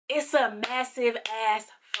It's a massive ass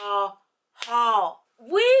fall haul.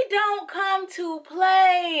 We don't come to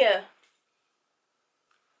play.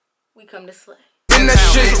 We come to slay. In that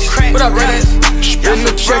shit, what up, Red? Spin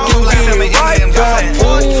the check and get it right back.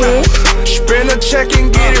 Spin the check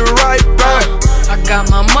and get it right back. I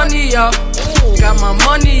got my money up, got my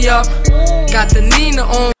money up, got the Nina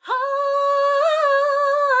on.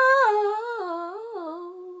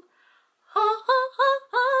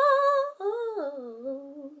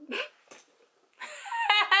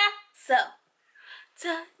 So,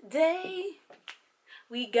 today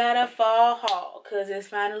we got a fall haul because it's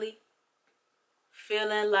finally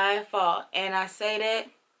feeling like fall. And I say that,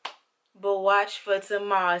 but watch for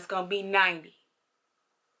tomorrow. It's going to be 90.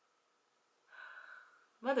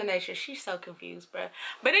 Mother Nature, she's so confused, bruh.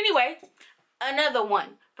 But anyway, another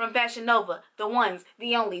one from Fashion Nova. The ones,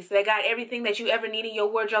 the onlys. They got everything that you ever need in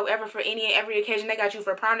your wardrobe, ever for any and every occasion. They got you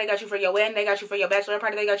for prom. They got you for your wedding. They got you for your bachelor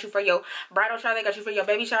party. They got you for your bridal shower. They got you for your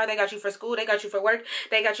baby shower. They got you for school. They got you for work.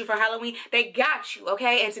 They got you for Halloween. They got you,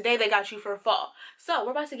 okay? And today they got you for fall. So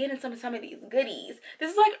we're about to get into some of these goodies.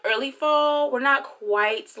 This is like early fall. We're not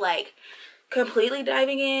quite like completely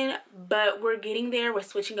diving in, but we're getting there. We're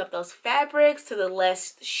switching up those fabrics to the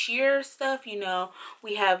less sheer stuff. You know,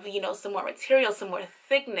 we have, you know, some more material, some more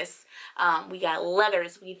thickness. We got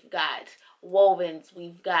leathers, we've got wovens,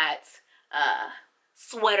 we've got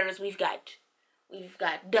sweaters, we've got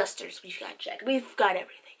dusters, we've got jackets, we've got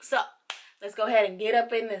everything. So let's go ahead and get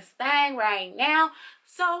up in this thing right now.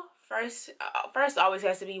 So first always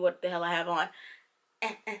has to be what the hell I have on.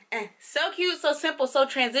 So cute, so simple, so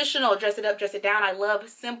transitional. Dress it up, dress it down. I love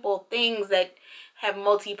simple things that have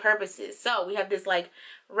multi-purposes. So we have this like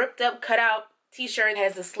ripped up cutout t-shirt. It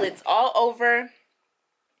has the slits all over.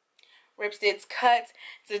 Ripstitch cuts.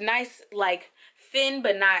 It's a nice like thin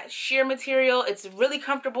but not sheer material. It's really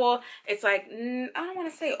comfortable. It's like, I don't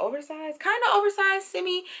want to say oversized, kind of oversized,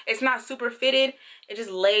 semi. It's not super fitted. It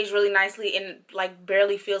just lays really nicely and like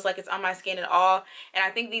barely feels like it's on my skin at all. And I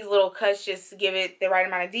think these little cuts just give it the right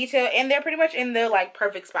amount of detail, and they're pretty much in the like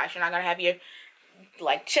perfect spots. You're not gonna have your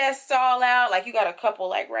like chest all out. Like you got a couple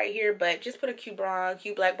like right here, but just put a cute bra,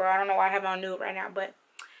 cute black bra. I don't know why I have it on nude right now, but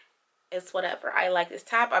it's whatever. I like this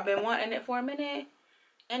top. I've been wanting it for a minute,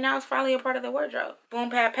 and now it's finally a part of the wardrobe. Boom,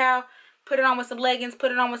 pow, pow. Put it on with some leggings,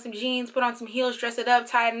 put it on with some jeans, put on some heels, dress it up,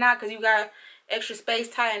 tie a knot because you got extra space,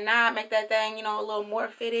 tie a knot, make that thing, you know, a little more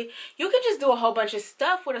fitted. You can just do a whole bunch of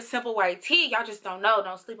stuff with a simple white tee. Y'all just don't know.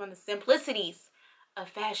 Don't sleep on the simplicities of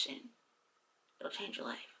fashion. It'll change your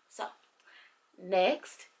life. So,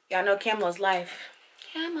 next, y'all know camo is life.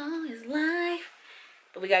 Camo is life.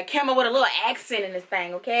 But we got camo with a little accent in this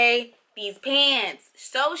thing, okay? These pants,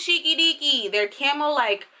 so chicy deaky. They're camo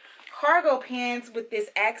like cargo pants with this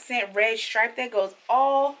accent red stripe that goes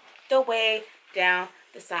all the way down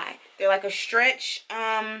the side. They're like a stretch,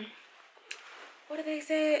 what did they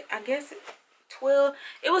say? I guess twill.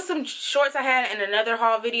 It was some shorts I had in another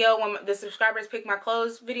haul video when the subscribers picked my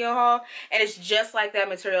clothes video haul, and it's just like that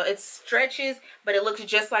material. It stretches, but it looks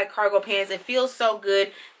just like cargo pants. It feels so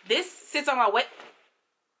good. This sits on my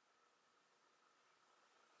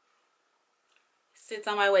sits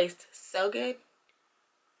on my waist so good.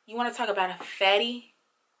 You want to talk about a fatty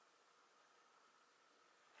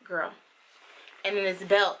girl. And then this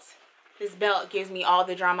belt gives me all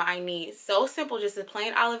the drama I need. So simple, just a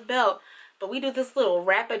plain olive belt, but we do this little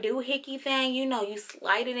wrap-a-doo hickey thing. You know, you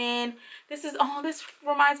slide it in. This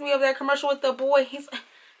reminds me of that commercial with the boy. He's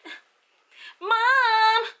Mom,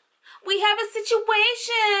 we have a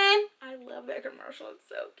situation. I love that commercial. It's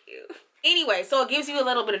so cute. Anyway, so it gives you a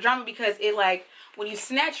little bit of drama because it like when you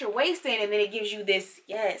snatch your waist in, and then it gives you this,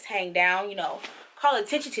 yes, hang down, you know, call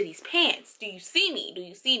attention to these pants. Do you see me? Do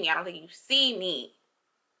you see me? I don't think you see me.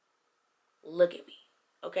 Look at me,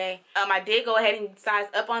 okay? I did go ahead and size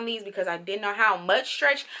up on these because I didn't know how much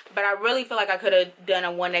stretch, but I really feel like I could have done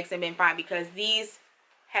a 1X and been fine because these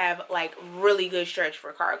have like really good stretch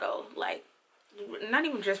for cargo. Like, not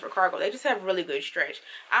even just for cargo, they just have really good stretch.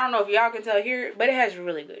 I don't know if y'all can tell here, but it has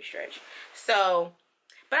really good stretch. So,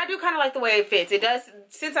 but I do kind of like the way it fits. It does,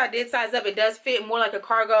 since I did size up, it does fit more like a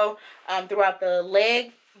cargo throughout the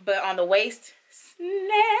leg, but on the waist,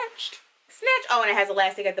 snatched. Oh, and it has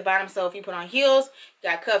elastic at the bottom, so if you put on heels, you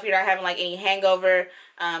got cuff, you're not having like any hangover.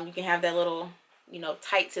 You can have that little, you know,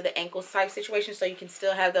 tight to the ankles type situation, so you can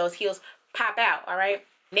still have those heels pop out. All right,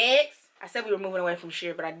 next, I said we were moving away from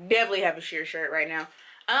sheer, but I definitely have a sheer shirt right now.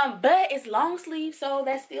 But it's long sleeve, so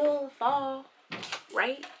that's still fall,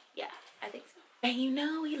 right? Yeah, I think so. And you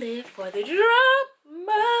know we live for the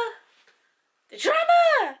drama. The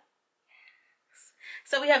drama!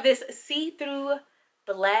 So we have this see-through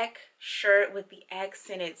black shirt with the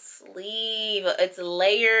accented sleeve. It's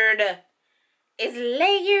layered. It's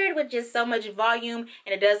layered with just so much volume,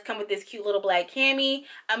 and it does come with this cute little black cami.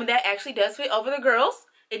 That actually does fit over the girls.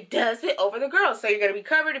 It does fit over the girls, so you're gonna be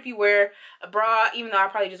covered if you wear a bra. Even though I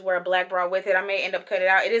probably just wear a black bra with it, I may end up cutting it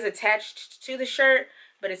out. It is attached to the shirt,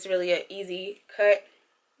 but it's really an easy cut,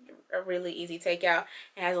 a really easy take out.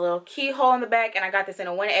 It has a little keyhole in the back, and I got this in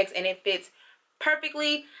a 1X, and it fits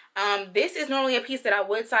perfectly. This is normally a piece that I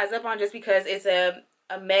would size up on just because it's a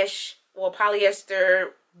mesh, well,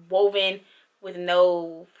 polyester woven with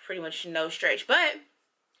pretty much no stretch, but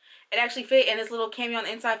it actually fit, and this little cami on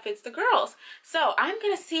the inside fits the girls. So I'm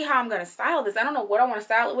gonna see how I'm gonna style this. I don't know what I want to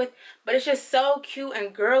style it with, but it's just so cute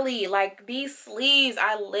and girly. Like, these sleeves,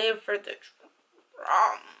 I live for the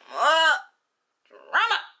drama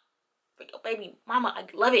for your baby mama. I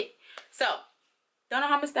love it. So don't know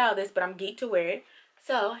how I'm gonna style this, but I'm geeked to wear it.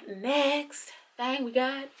 So next thing we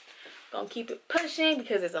got, gonna keep it pushing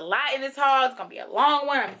because there's a lot in this haul. It's gonna be a long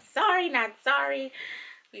one. I'm sorry, not sorry.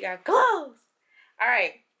 We got clothes. All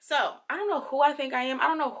right, so I don't know who I think I am. I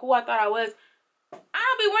don't know who I thought I was. I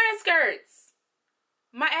don't be wearing skirts.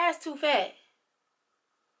 My ass too fat.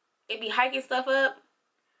 It be hiking stuff up.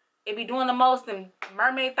 It be doing the most, and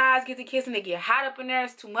mermaid thighs get to kissing. They get hot up in there.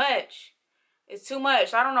 It's too much. It's too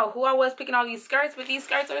much. So I don't know who I was picking all these skirts, but these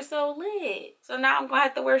skirts are so lit. So now I'm gonna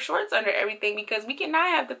have to wear shorts under everything because we cannot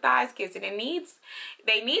have the thighs kissing. They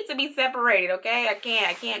need to be separated, okay?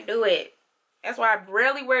 I can't do it. That's why I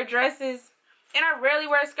rarely wear dresses and I rarely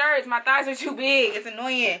wear skirts. My thighs are too big. It's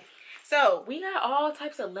annoying. So we got all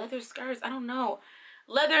types of leather skirts. I don't know.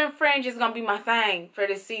 Leather and fringe is gonna be my thing for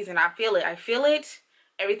this season. I feel it. I feel it.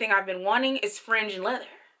 Everything I've been wanting is fringe and leather.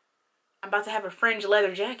 I'm about to have a fringe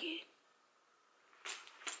leather jacket.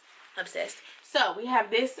 Obsessed. So we have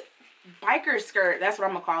this biker skirt, that's what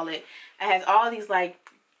I'm gonna call it. It has all these like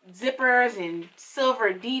zippers and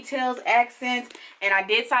silver details, accents, and I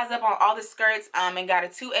did size up on all the skirts and got a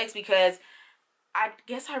 2X because I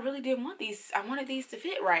guess I really didn't want these. I wanted these to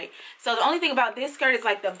fit right. So the only thing about this skirt is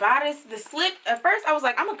like the bodice, the slip. At first I was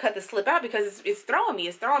like, I'm gonna cut the slip out because it's throwing me.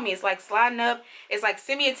 It's throwing me. It's like sliding up. It's like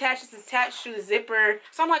semi-attached. It's attached to the zipper.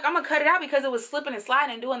 So I'm like, I'm gonna cut it out because it was slipping and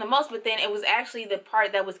sliding and doing the most. But then it was actually the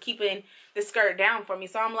part that was keeping the skirt down for me.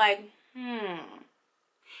 So I'm like, and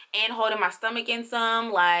holding my stomach in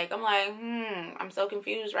some. Like, I'm like, I'm so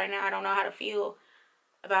confused right now. I don't know how to feel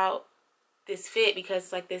about this fit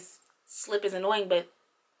because like this slip is annoying, but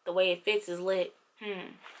the way it fits is lit.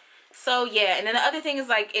 So yeah, and then the other thing is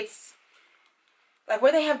like, it's like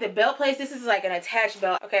where they have the belt placed, this is like an attached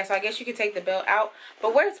belt. Okay, so I guess you could take the belt out,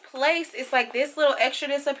 but where it's placed, it's like this little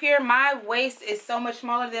extraness up here. My waist is so much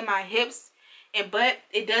smaller than my hips and butt.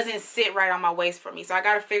 It doesn't sit right on my waist for me, so I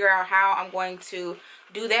got to figure out how I'm going to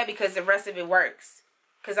do that because the rest of it works.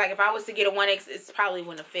 Because like if I was to get a 1X, it probably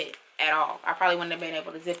wouldn't have fit at all. I probably wouldn't have been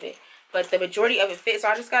able to zip it. But the majority of it fits, so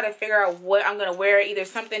I just got to figure out what I'm going to wear. Either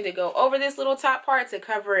something to go over this little top part to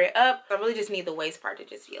cover it up. I really just need the waist part to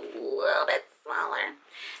just be a little bit smaller.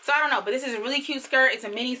 So I don't know, but this is a really cute skirt. It's a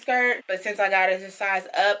mini skirt, but since I got it to size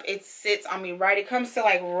up, it sits on me right. It comes to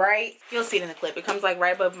like right, you'll see it in the clip. It comes like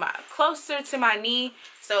right above closer to my knee.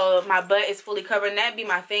 So my butt is fully covered, and that'd be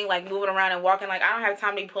my thing, like moving around and walking. Like I don't have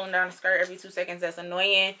time to be pulling down a skirt every 2 seconds. That's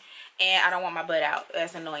annoying, and I don't want my butt out.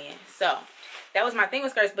 That's annoying. So that was my thing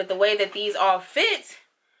with skirts, but the way that these all fit,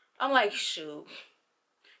 I'm like, shoot,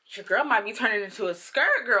 your girl might be turning into a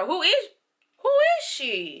skirt girl. Who is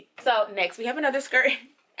she? So next we have another skirt.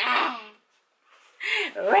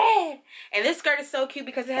 Red. And this skirt is so cute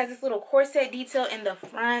because it has this little corset detail in the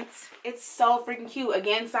front. It's so freaking cute.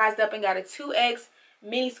 Again, sized up and got a 2X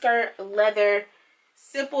mini skirt, leather,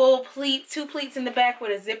 simple pleat, 2 pleats in the back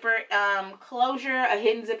with a zipper closure, a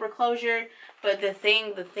hidden zipper closure. But the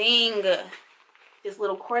thing, this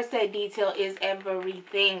little corset detail is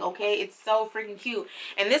everything, okay? It's so freaking cute.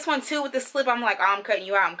 And this one too with the slip, I'm like, oh, I'm cutting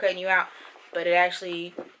you out, I'm cutting you out. But it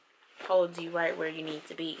actually holds you right where you need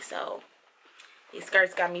to be. So these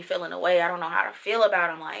skirts got me feeling away. I don't know how to feel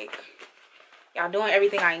about them. Like, y'all doing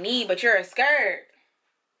everything I need, but you're a skirt.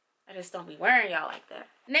 I just don't be wearing y'all like that.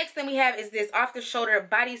 Next thing we have is this off the shoulder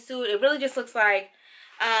bodysuit. It really just looks like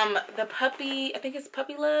the puppy, I think it's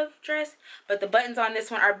Puppy Love dress, but the buttons on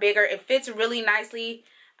this one are bigger. It fits really nicely.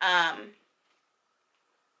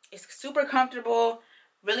 It's super comfortable.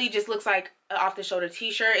 Really just looks like an off the shoulder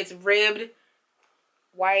t-shirt. It's ribbed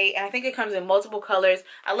white, and I think it comes in multiple colors.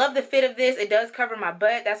 I love the fit of this. It does cover my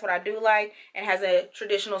butt. That's what I do like, and has a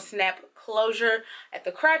traditional snap closure at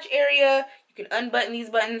the crotch area. You can unbutton these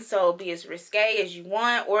buttons, so be as risque as you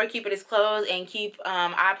want, or keep it as closed and keep,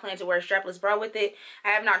 I plan to wear a strapless bra with it. I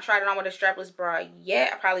have not tried it on with a strapless bra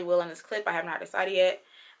yet. I probably will in this clip. I have not decided yet.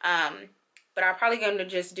 But I'm probably going to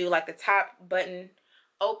just do like the top button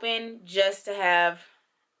open just to have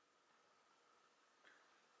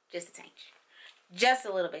just a tinge. Just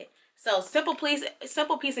a little bit. So simple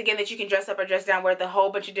piece again that you can dress up or dress down with a whole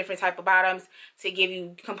bunch of different type of bottoms to give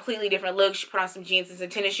you completely different looks. You put on some jeans and some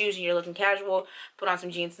tennis shoes and you're looking casual. Put on some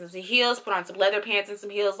jeans and some heels. Put on some leather pants and some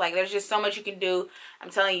heels. Like, there's just so much you can do. I'm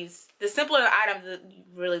telling you, the simpler the items,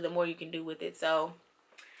 really the more you can do with it. So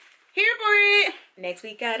here for it. Next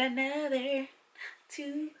we got another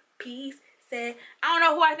 2-piece set. I don't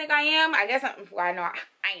know who I think I am. I guess I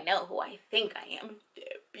know who I think I am.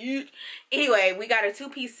 Anyway, we got a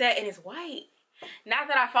 2-piece set and it's white. Not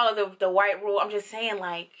that I follow the white rule. I'm just saying,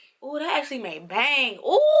 like, ooh, that actually made bang.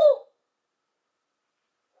 Ooh,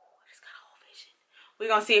 I just got a whole vision. We're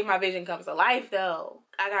gonna see if my vision comes to life though.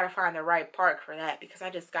 I gotta find the right part for that because I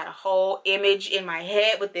just got a whole image in my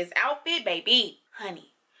head with this outfit, baby.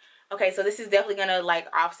 Honey. Okay, so this is definitely gonna like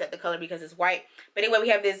offset the color because it's white. But anyway, we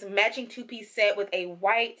have this matching 2-piece set with a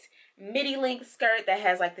white midi length skirt that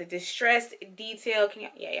has like the distressed detail. Yeah,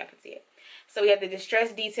 y'all can see it. So we have the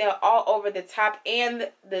distressed detail all over the top and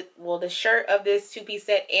the shirt of this 2-piece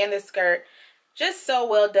set and the skirt. Just so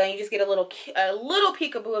well done. You just get a little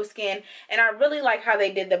peekaboo of skin. And I really like how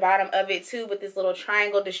they did the bottom of it too with this little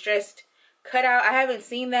triangle distressed cutout. I haven't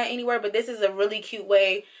seen that anywhere, but this is a really cute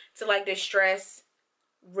way to like distress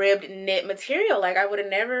ribbed knit material. Like, I would have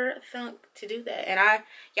never thought to do that. And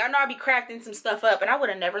y'all know I be crafting some stuff up and I would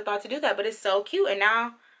have never thought to do that, but it's so cute and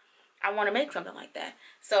now I want to make something like that.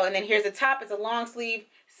 So, and then here's the top. It's a long sleeve,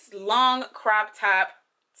 long crop top.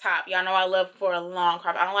 Y'all know I love for a long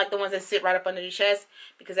crop. I don't like the ones that sit right up under the chest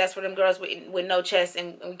because that's for them girls with no chest,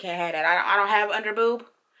 and we can't have that. I don't have under boob.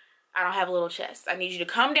 I don't have a little chest. I need you to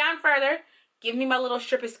come down further, give me my little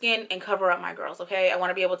strip of skin, and cover up my girls, okay? I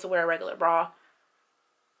want to be able to wear a regular bra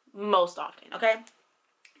most often, okay?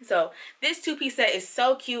 So this 2-piece set is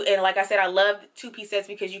so cute, and like I said, I love 2-piece sets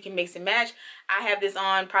because you can mix and match. I have this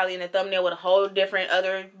on probably in the thumbnail with a whole different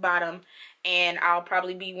other bottom, and I'll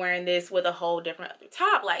probably be wearing this with a whole different other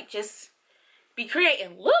top. Like, just be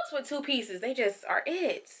creating looks with 2 pieces. They just are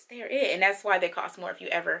it. They're it, and that's why they cost more if you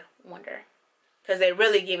ever wonder, because they're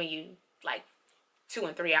really giving you like 2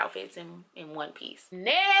 and 3 outfits in one piece.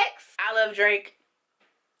 Next, I love Drake.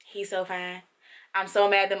 He's so fine. I'm so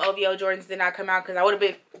mad them OVO Jordans did not come out because I would have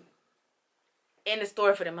been in the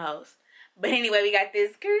store for them hoes. But anyway, we got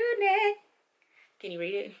this crew neck. Can you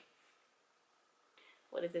read it?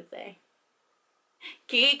 What does it say?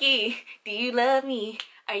 Kiki, do you love me?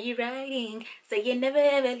 Are you riding? So you never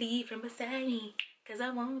ever leave from beside me. Cause I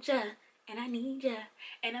want ya, and I need ya,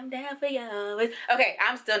 and I'm down for ya. Okay,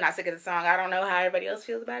 I'm still not sick of the song. I don't know how everybody else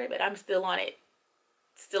feels about it, but I'm still on it.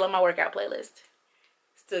 Still on my workout playlist.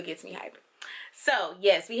 Still gets me hyped. So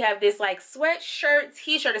yes, we have this like sweatshirt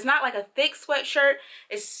t-shirt. It's not like a thick sweatshirt,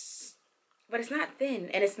 but it's not thin,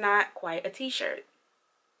 and it's not quite a t-shirt.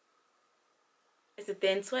 It's a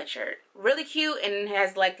thin sweatshirt, really cute, and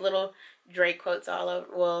has like little Drake quotes all over.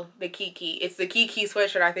 Well, the Kiki, it's the Kiki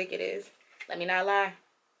sweatshirt, I think it is. Let me not lie,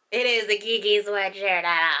 it is the Kiki sweatshirt.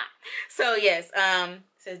 So yes, it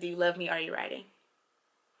says, do you love me, are you riding?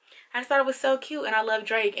 I just thought it was so cute, and I love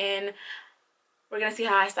Drake, and we're gonna see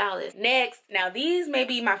how I style this. Next, now these may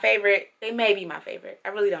be my favorite. They may be my favorite. I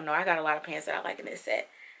really don't know. I got a lot of pants that I like in this set.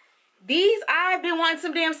 These, I've been wanting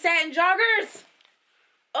some damn satin joggers.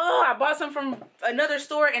 Oh, I bought some from another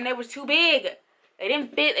store and they were too big. They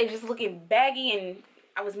didn't fit. They just looking baggy and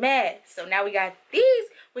I was mad. So now we got these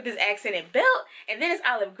with this accented belt, and then it's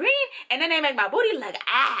olive green, and then they make my booty like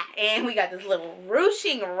and we got this little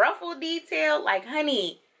ruching ruffle detail. Like,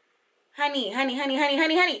 honey.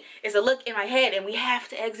 It's a look in my head, and we have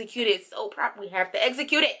to execute it so proper. We have to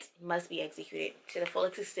execute it. It must be executed to the full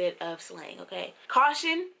extent of slaying, okay?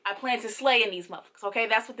 Caution, I plan to slay in these motherfuckers, okay?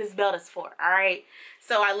 That's what this belt is for, all right?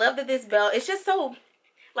 So I love that this belt, it's just so,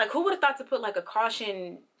 like, who would have thought to put like a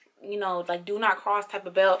caution, you know, like do not cross type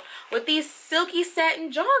of belt with these silky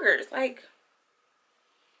satin joggers? Like,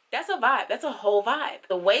 that's a vibe. That's a whole vibe.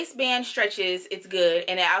 The waistband stretches, it's good,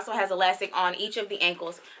 and it also has elastic on each of the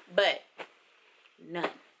ankles, but none.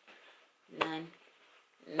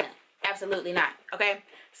 Absolutely not, okay?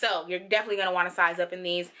 So you're definitely gonna want to size up in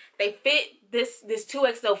these. They fit, this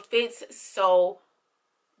 2X though fits so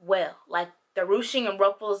well. Like, the ruching and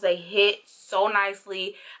ruffles, they hit so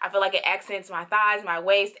nicely. I feel like it accents my thighs, my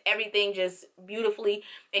waist, everything just beautifully.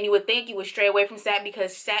 And you would think you would stray away from satin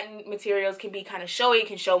because satin materials can be kind of showy,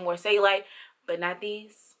 can show more cellulite, but not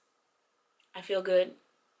these. I feel good.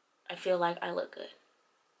 I feel like I look good.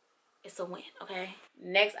 It's a win, okay?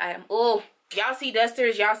 Next item. Oh, y'all see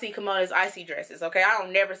dusters, y'all see kimonos, I see dresses, okay? I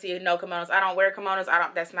don't never see no kimonos. I don't wear kimonos.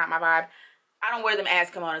 That's not my vibe. I don't wear them as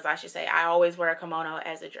kimonos, I should say. I always wear a kimono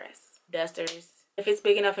as a dress. Dusters. If it's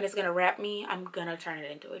big enough and it's gonna wrap me, I'm gonna turn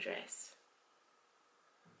it into a dress.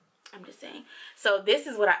 I'm just saying. So this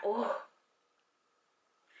is what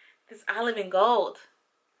this olive and gold.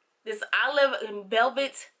 This olive and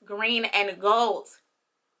velvet green and gold.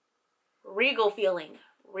 Regal feeling.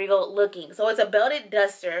 Regal looking. So it's a belted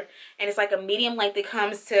duster and it's like a medium length. It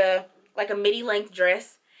comes to like a midi length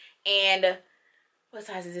dress. And what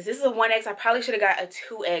size is this? This is a 1X. I probably should have got a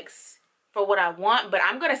 2X for what I want, but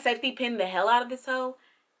I'm gonna safety pin the hell out of this hoe,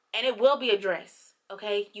 and it will be a dress.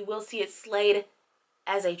 Okay, you will see it slayed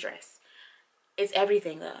as a dress. It's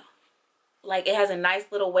everything though. Like, it has a nice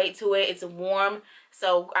little weight to it. It's warm,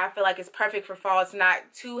 so I feel like it's perfect for fall. It's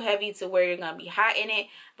not too heavy to where you're gonna be hot in it,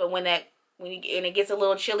 but when it gets a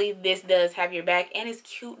little chilly, this does have your back, and it's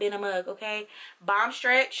cute in a mug. Okay, bomb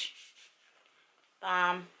stretch,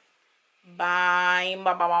 bomb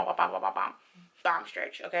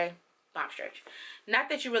stretch. Okay, bomb stretch. Not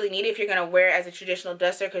that you really need it if you're gonna wear it as a traditional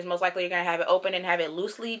duster, because most likely you're gonna have it open and have it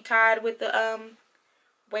loosely tied with the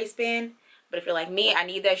waistband. But if you're like me, I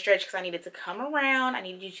need that stretch because I need it to come around. I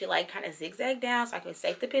need you to like kind of zigzag down so I can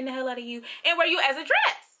safety pin the hell out of you and wear you as a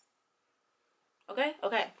dress. Okay,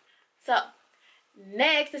 okay. So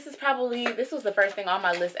next, this was the first thing on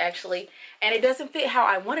my list actually, and it doesn't fit how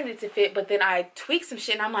I wanted it to fit, but then I tweaked some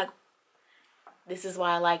shit and I'm like, this is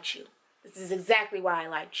why I liked you. This is exactly why I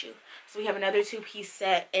liked you. So we have another 2-piece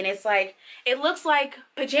set, and it's like, it looks like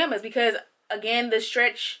pajamas because again, the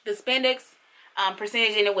stretch, the spandex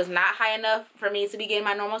percentage in it was not high enough for me to be getting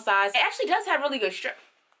my normal size. It actually does have really good stretch.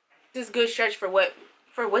 This good stretch for what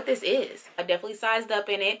this is. I definitely sized up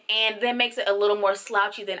in it, and that makes it a little more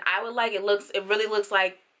slouchy than I would like. It really looks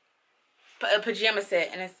like a pajama set,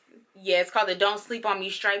 and it's called the Don't Sleep on Me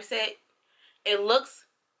stripe set. It looks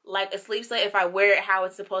like a sleep set if I wear it how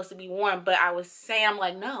it's supposed to be worn, but I was saying, I'm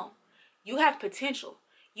like, no, you have potential.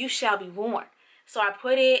 You shall be worn. So I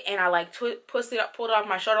put it and I like pulled it off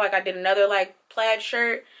my shoulder like I did another like plaid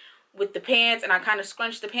shirt with the pants, and I kind of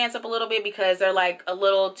scrunched the pants up a little bit because they're like a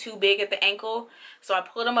little too big at the ankle. So I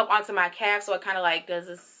pulled them up onto my calf, so it kind of like does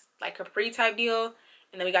this like capri type deal.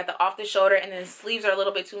 And then we got the off the shoulder, and then the sleeves are a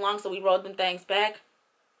little bit too long, so we rolled them things back.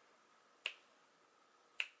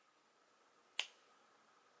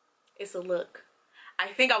 It's a look. I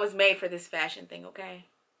think I was made for this fashion thing, okay?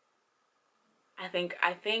 I think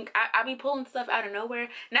I be pulling stuff out of nowhere.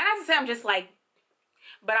 Not to say I'm just like,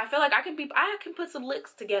 but I feel like I can put some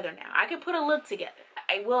looks together now. I can put a look together.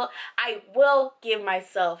 I will give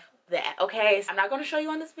myself that, okay? I'm not gonna show you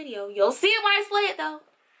on this video. You'll see it when I slay it though.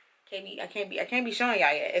 I can't be showing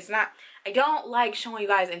y'all yet. I don't like showing you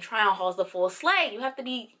guys in try on hauls the full slay. You have to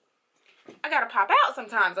be, I gotta pop out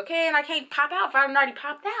sometimes, okay? And I can't pop out if I haven't already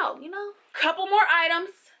popped out, you know? Couple more items.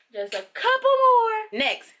 Just a couple more.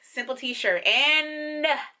 Next, simple t-shirt. And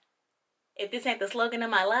if this ain't the slogan of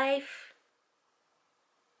my life.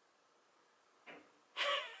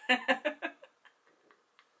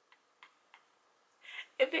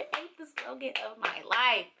 If it ain't the slogan of my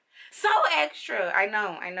life. So extra. I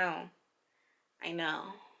know.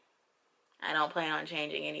 I don't plan on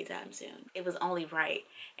changing anytime soon. It was only right.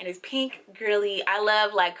 And it's pink, girly. I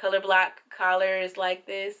love like color block collars like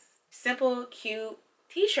this. Simple, cute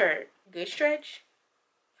t-shirt. Good stretch.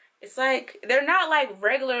 It's like, they're not like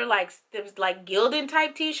regular like Gildan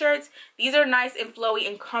type t-shirts. These are nice and flowy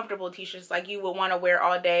and comfortable t-shirts like you would want to wear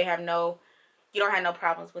all day. You don't have no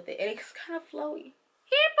problems with it. And it's kind of flowy.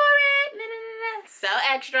 Here for it. So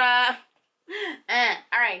extra.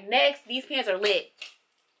 All right, next, these pants are lit.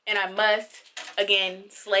 And I must, again,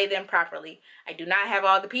 slay them properly. I do not have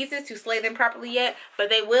all the pieces to slay them properly yet, but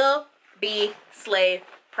they will be slayed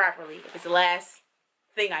properly. It's the last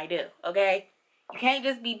thing I do, okay? You can't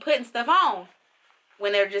just be putting stuff on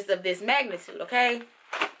when they're just of this magnitude, okay?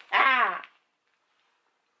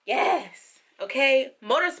 Yes, okay?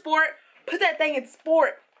 Motorsport, put that thing in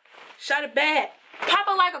sport. Shut it back. Pop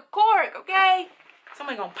it like a cork, okay?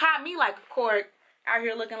 Somebody gonna pop me like a cork out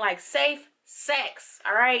here looking like safe sex,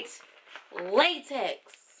 all right?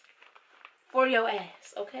 Latex for your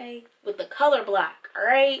ass, okay? With the color block, all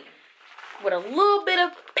right? With a little bit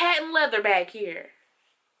of patent leather back here,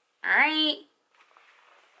 all right?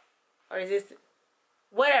 Or is this,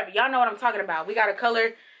 whatever, y'all know what I'm talking about. We got a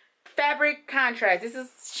color fabric contrast. This is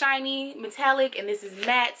shiny metallic and this is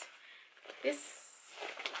matte.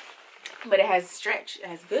 But it has stretch. It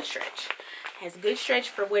has good stretch. It has good stretch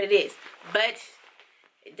for what it is. But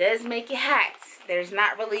It does make it hot. There's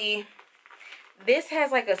not really, this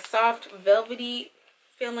has like a soft velvety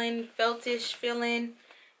feeling, feltish feeling.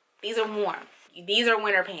 These are warm. These are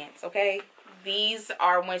winter pants, okay? These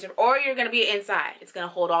are winter, or you're gonna be inside. It's gonna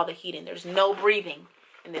hold all the heat in. There's no breathing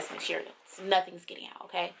in this material. So nothing's getting out,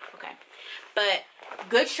 okay? Okay. But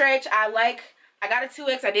good stretch. I got a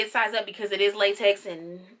 2X. I did size up because it is latex,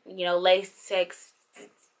 and you know, latex,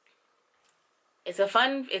 it's a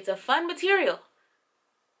fun material.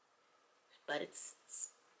 But it's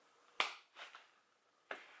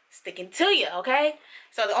sticking to you, okay?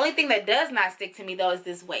 So the only thing that does not stick to me though is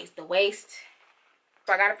this waist. The waist.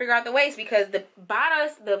 So I gotta figure out the waist because the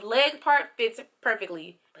bodice, the leg part fits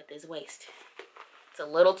perfectly, but this waist, it's a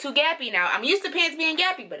little too gappy now. I'm used to pants being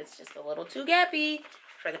gappy, but it's just a little too gappy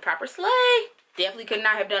for the proper slay. Definitely could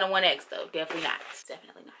not have done a 1X though. Definitely not.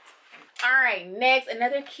 Definitely not. All right, next,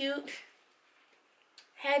 another cute.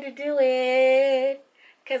 Had to do it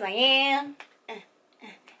because I am.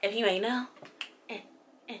 If you ain't know,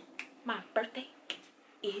 my birthday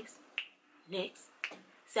is next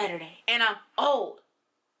Saturday, and I'm old.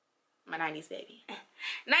 My 90s baby.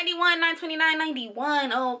 91, 929,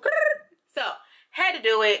 91. Oh, so had to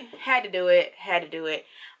do it. Had to do it. Had to do it.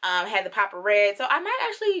 Had the pop of red. So I might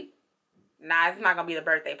actually. Nah, it's not gonna be the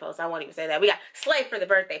birthday post. I won't even say that. We got slave for the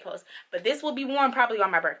birthday post, but this will be worn probably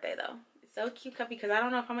on my birthday though. It's so cute, comfy, because I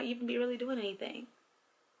don't know if I'm gonna even be really doing anything.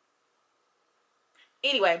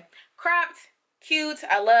 Anyway, cropped, cute.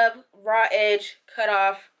 I love raw edge, cut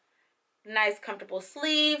off, nice comfortable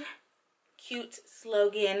sleeve, cute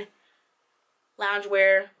slogan, lounge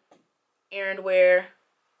wear, errand wear,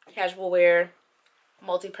 casual wear,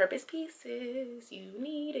 multi-purpose pieces. You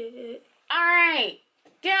need it. All right,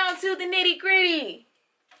 down to the nitty gritty.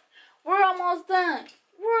 We're almost done.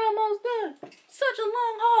 We're almost done. Such a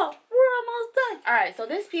long haul. We're almost done. All right, so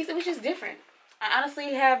this piece, it was just different. I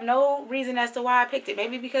honestly have no reason as to why I picked it.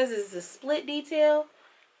 Maybe because it's a split detail,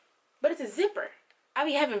 but it's a zipper. I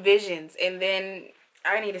be having visions, and then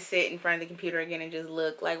I need to sit in front of the computer again and just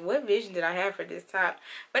look like, what vision did I have for this top?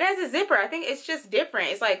 But as a zipper, I think it's just different.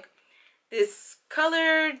 It's like this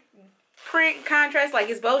colored print contrast, like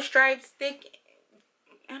it's both stripes, thick,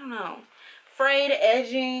 I don't know, frayed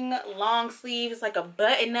edging, long sleeve. It's like a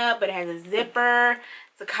button up, but it has a zipper.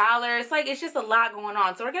 It's a collar. It's like, it's just a lot going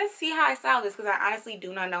on. So we're gonna see how I style this, because I honestly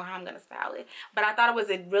do not know how I'm gonna style it. But I thought it was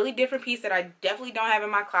a really different piece that I definitely don't have in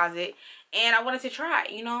my closet, and I wanted to try.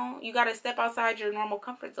 You know, you gotta step outside your normal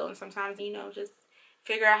comfort zone sometimes, you know, just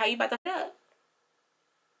figure out how you about to fit up.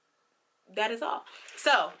 That is all.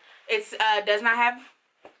 So it's does not have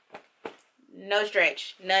no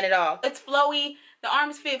stretch, none at all. It's flowy. The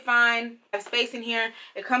arms fit fine. I have space in here.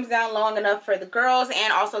 It comes down long enough for the girls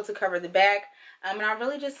and also to cover the back. And I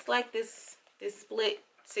really just like this split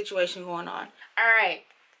situation going on. All right,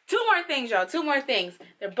 two more things, y'all. Two more things.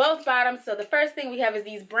 They're both bottoms. So the first thing we have is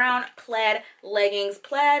these brown plaid leggings.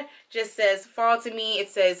 Plaid just says fall to me. It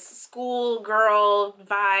says school girl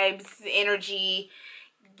vibes, energy,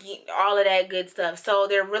 all of that good stuff. So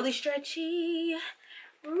they're really stretchy.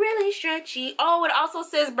 Really stretchy. Oh, it also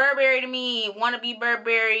says Burberry to me. Wanna be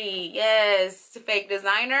Burberry. Yes. Fake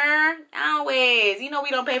designer. Always. You know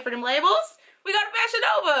we don't pay for them labels. We go to Fashion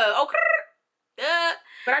Nova. Okay. Duh.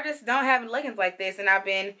 But I just don't have leggings like this, and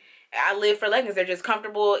I live for leggings. They're just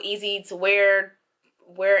comfortable, easy to wear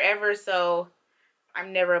wherever, so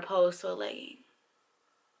I'm never opposed to a legging.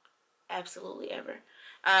 Absolutely ever.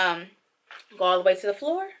 Go all the way to the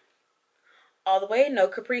floor. All the way. No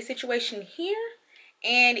capri situation here.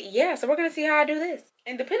 And yeah, so we're gonna see how I do this.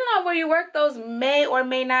 And depending on where you work, those may or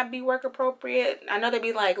may not be work appropriate. I know they'd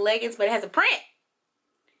be like leggings, but it has a print.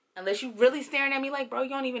 Unless you really staring at me like, bro, you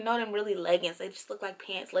don't even know them really leggings. They just look like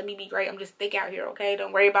pants. Let me be great. I'm just thick out here, okay?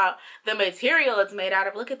 Don't worry about the material it's made out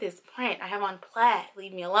of. Look at this print. I have on plaid.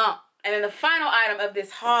 Leave me alone. And then the final item of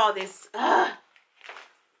this haul, this,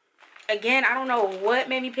 again, I don't know what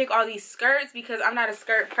made me pick all these skirts because I'm not a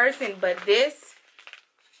skirt person, but this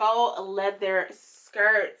faux leather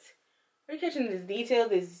skirt. Are you catching this detail?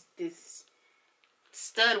 This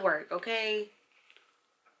stud work, okay?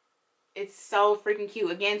 It's so freaking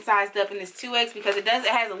cute. Again, sized up in this 2X because it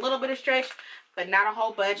has a little bit of stretch, but not a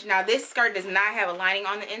whole bunch. Now, this skirt does not have a lining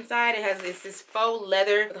on the inside. It's this faux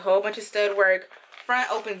leather with a whole bunch of stud work.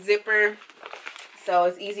 Front open zipper, so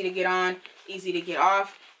it's easy to get on, easy to get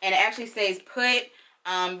off, and it actually stays put.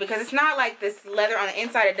 Because it's not like this leather on the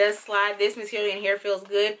inside. It does slide. This material in here feels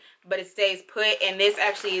good, but it stays put. And this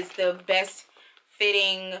actually is the best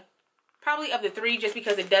fitting probably of the three, just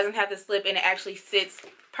because it doesn't have the slip and it actually sits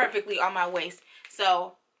perfectly on my waist.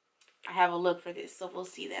 So I have a look for this, so we'll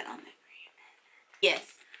see that on there.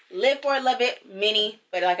 Yes, Live for it, love it, mini,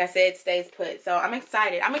 but like I said, stays put. So I'm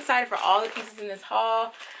excited. I'm excited for all the pieces in this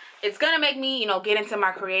haul. It's gonna make me, you know, get into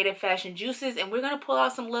my creative fashion juices, and we're gonna pull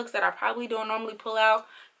out some looks that I probably don't normally pull out.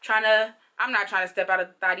 I'm not trying to step out of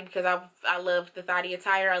the thotty because I love the thotty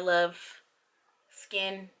attire. I love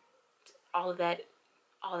skin, all that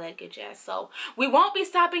good jazz. So we won't be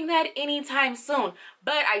stopping that anytime soon.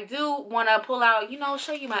 But I do want to pull out, you know,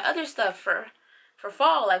 show you my other stuff for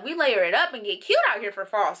fall. Like, we layer it up and get cute out here for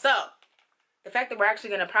fall. So the fact that we're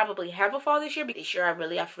actually gonna probably have a fall this year, I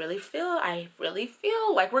really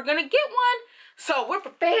feel like we're gonna get one. So we're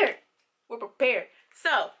prepared.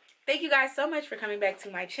 So thank you guys so much for coming back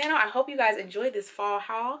to my channel. I hope you guys enjoyed this fall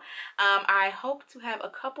haul. I hope to have a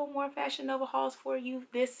couple more Fashion Nova hauls for you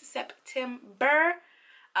this September.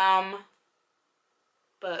 But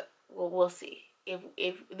we'll see if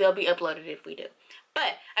they'll be uploaded if we do.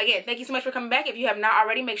 But again, thank you so much for coming back. If you have not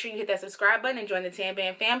already, make sure you hit that subscribe button and join the Tan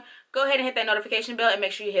Band fam. Go ahead and hit that notification bell, and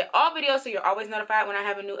make sure you hit all videos so you're always notified when I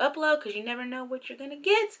have a new upload, because you never know what you're gonna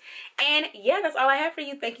get. And yeah, that's all I have for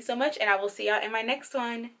you. Thank you so much, and I will see y'all in my next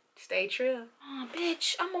one. Stay true. Oh,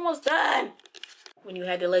 bitch, I'm almost done. When you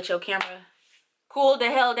had to let your camera cool the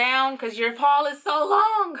hell down because your haul is so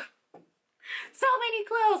long. So many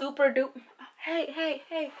clothes. Super duper.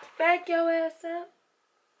 Hey, back your ass up.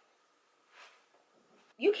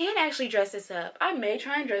 You can actually dress this up. I may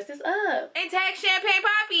try and dress this up. And tag Champagne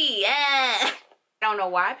Poppy. I don't know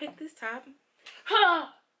why I picked this top.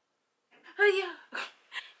 Oh yeah.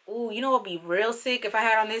 Ooh, you know what would be real sick if I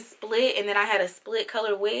had on this split and then I had a split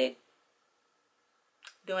color wig?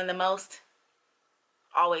 Doing the most.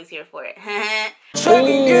 Always here for it.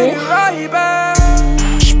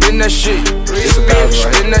 Spin that shit,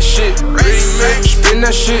 spin that shit, spin that shit, spin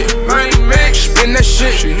that shit, spin that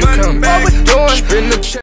shit. What we doing? Spin the